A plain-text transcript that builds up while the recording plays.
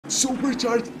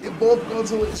Supercharged Evolved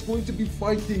Godzilla is going to be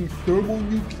fighting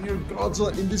Thermonuclear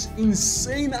Godzilla in this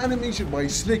insane animation by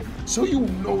Slick, so you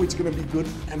know it's gonna be good,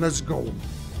 and let's go.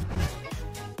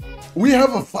 We have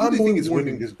a Who do you think is warning.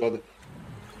 winning this God?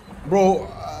 Bro,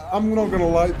 I'm not gonna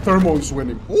lie, Thermo is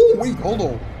winning. Oh, wait, hold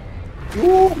on.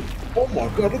 Oh my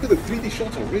god, look at the 3D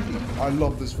shots already. I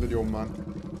love this video, man.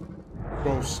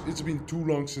 Bro, it's been too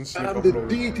long since Slick And the uploaded.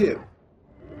 detail.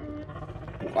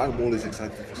 I'm always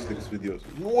excited for Slick's videos.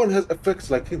 No one has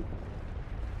effects like him.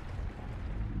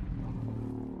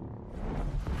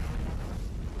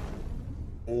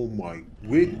 Oh my,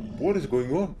 wait, what is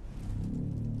going on?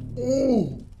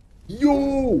 Oh,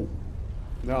 Yo!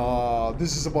 nah,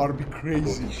 this is about to be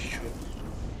crazy. Holy shit.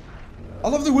 I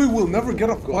love the way we'll never get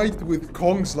a fight with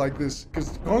Kongs like this,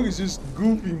 because Kong is just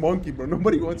goofy monkey, bro.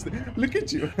 Nobody wants to look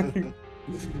at you.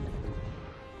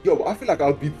 Yo, I feel like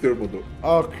I'll beat Thermo though.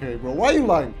 Okay, bro. Why are you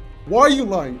lying? Why are you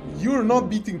lying? You're not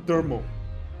beating Thermo.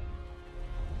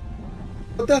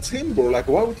 But that's him, bro. Like,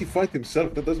 why would he fight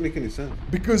himself? That doesn't make any sense.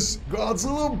 Because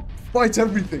Godzilla fights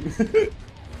everything.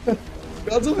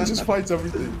 Godzilla just fights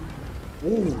everything.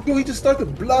 Oh, Yo, he just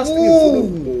started blasting in front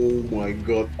of... Oh my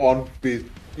god, on face.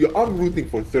 Yo, I'm rooting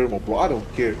for Thermo, bro. I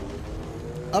don't care.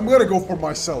 I'm gonna go for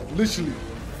myself, literally.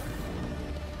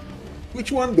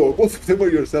 Which one though? Both of them are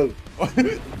yourself.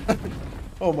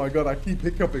 Oh my god, I keep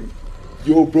hiccuping.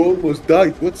 Yo, bro almost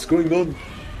died. What's going on?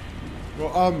 Bro,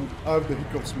 I have the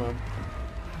hiccups, man.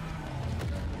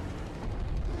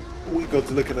 We got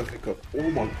to look at that pickup. Oh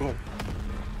my god.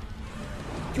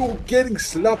 You're getting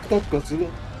slapped up, Godzilla.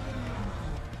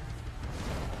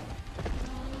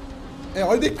 Hey,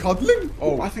 are they cuddling?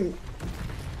 Oh, I think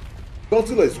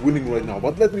Godzilla is winning right now.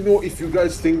 But let me know if you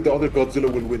guys think the other Godzilla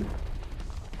will win.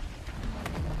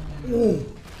 Oh.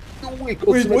 No way, Godzilla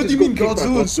Wait, what do you mean got kicked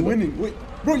by Godzilla's winning? Wait,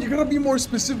 bro, you gotta be more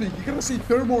specific. You gotta say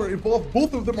Thermo or Evolved.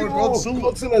 Both of them are Yo, Godzilla.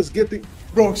 Godzilla's getting...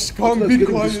 Bro, Kong, Godzilla's be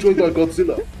getting quiet. destroyed by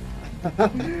Godzilla.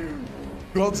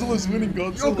 Godzilla's winning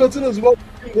Godzilla. Yo, Godzilla's about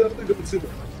to kill the other Godzilla.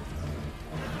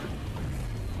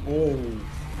 Oh.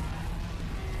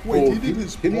 Wait, Oh, he did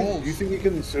his can balls. you think he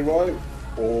can survive?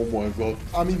 Oh my god.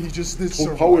 I mean, he just did His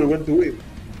survive. power went away.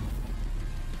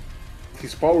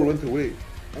 His power went away.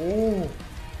 Oh.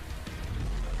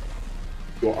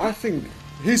 Yo, I think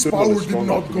His Thermo power is did strong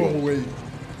not enough to go be away.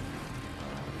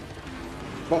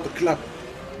 About to clap.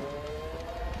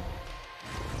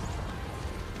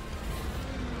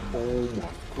 Oh my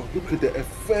god, look at the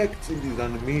effects in this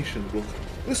animation, bro.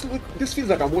 This feels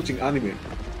like I'm watching anime.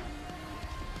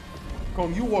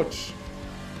 Kong, you watch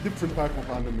different type of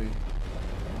anime.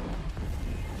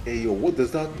 Hey yo, what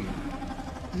does that mean?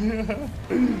 Yeah.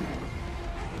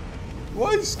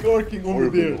 Why is Skar King over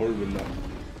Horrible, there? horrible laugh.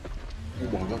 Oh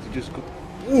my god, he just got...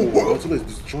 Oh, Godzilla is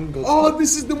destroying Godzilla. Oh,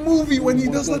 this is the movie when he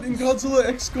my does God. that in Godzilla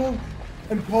X Kong.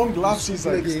 And Kong laughs, he's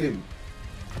like, Suplex him.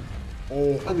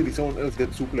 Oh, finally someone else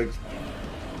gets suplexed.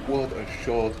 What a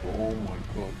shot, oh my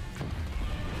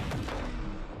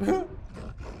god.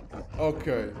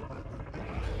 Okay.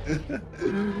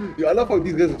 Yeah, I love how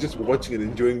these guys are just watching and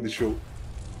enjoying the show.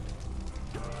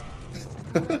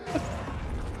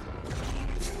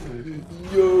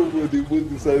 Yo, bro, they both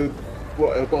decided,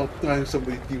 well, about time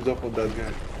somebody teams up on that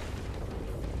guy.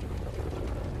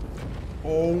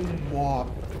 Oh my.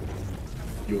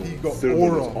 Yo, He got Thermo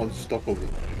aura. is unstoppable.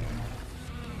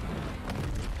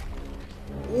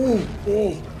 Oh,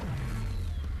 oh.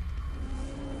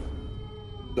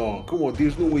 No, come on,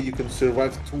 there's no way you can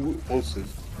survive 2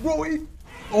 pulses. Bro,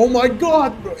 oh my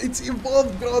god, bro. It's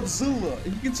Evolved Godzilla.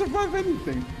 He can survive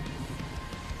anything.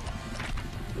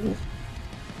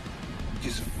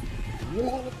 Just,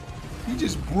 what? He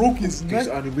just broke his This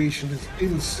neck. animation is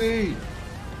insane.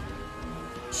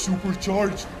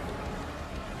 Supercharged.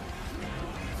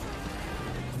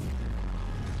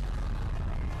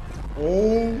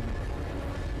 Oh.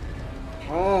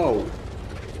 How?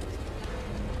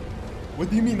 What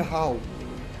do you mean how?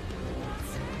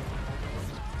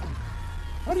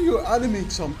 How do you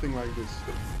animate something like this?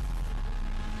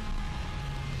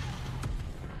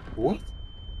 What?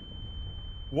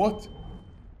 What?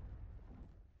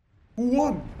 Who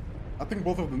won? I think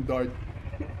both of them died.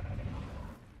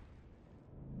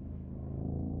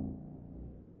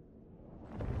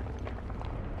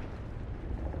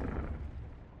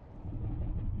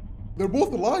 They're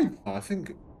both alive. I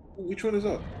think, which one is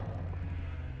that?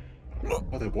 Oh,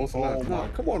 they're both alive. my Nah,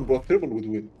 come on, bro, Thermal would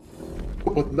win.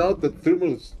 But now that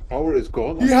Thermal's power is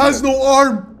gone, He has no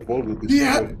arm. Evolve will He,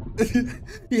 destroy.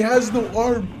 he has no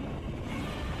arm.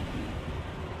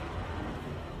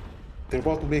 They're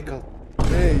about to make a...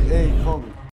 Hey,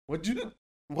 Kong. What'd you do?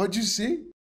 What'd you say?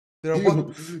 They're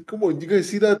about... Come on, you guys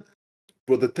see that?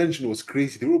 bro, the tension was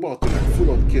crazy. They were about to like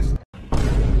full on kiss.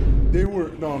 They were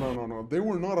no. They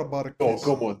were not about a Oh, kiss.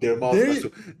 come on, their mouths.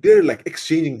 They're like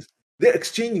exchanging. They're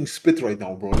exchanging spit right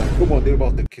now, bro. Like, come on, they're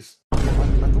about to kiss. I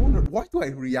don't wonder why do I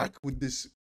react with this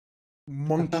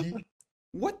monkey?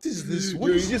 What is this? What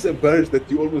You're is... just embarrassed that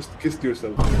you almost kissed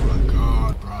yourself. Oh my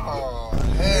god, bro. Oh,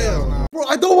 hell no. Bro,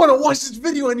 I don't want to watch this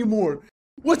video anymore.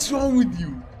 What's wrong with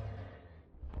you?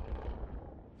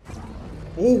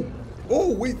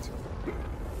 Oh, wait.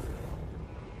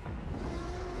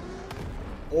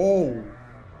 Oh.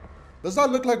 Does that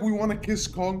look like we want to kiss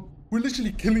Kong? We're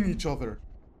literally killing each other.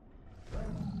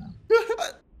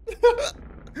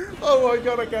 Oh my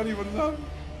god, I can't even laugh.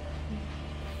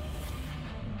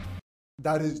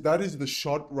 That is the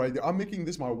shot right there. I'm making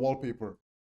this my wallpaper.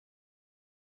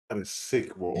 That is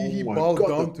sick, bro. He Oh my bowed god,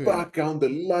 down the to background, the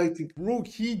lighting. Bro,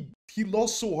 he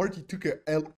lost so hard he took a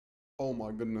L. Oh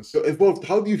my goodness. So Evolved,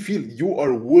 how do you feel? You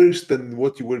are worse than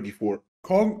what you were before.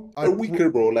 Kong, You're weaker,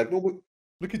 bro. Like nobody.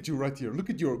 Look at you right here. Look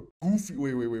at your goofy.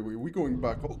 Wait. We're going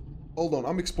back. Hold on.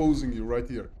 I'm exposing you right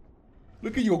here.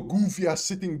 Look at your goofy ass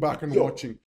sitting back and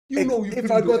watching. You know you if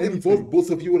couldn't I do got anything. involved, both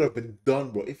of you would have been done,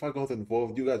 bro. If I got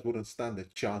involved, you guys wouldn't stand a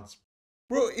chance.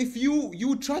 Bro, if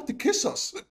you tried to kiss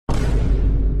us.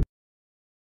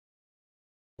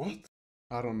 What?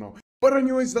 I don't know. But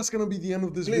anyways, that's gonna be the end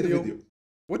of this Play video. the video.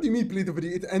 What do you mean play the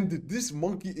video? It ended. This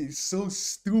monkey is so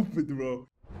stupid, bro.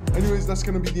 Anyways, that's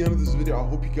gonna be the end of this video. I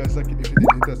hope you guys like it. If you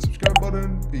did, hit that subscribe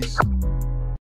button. Peace.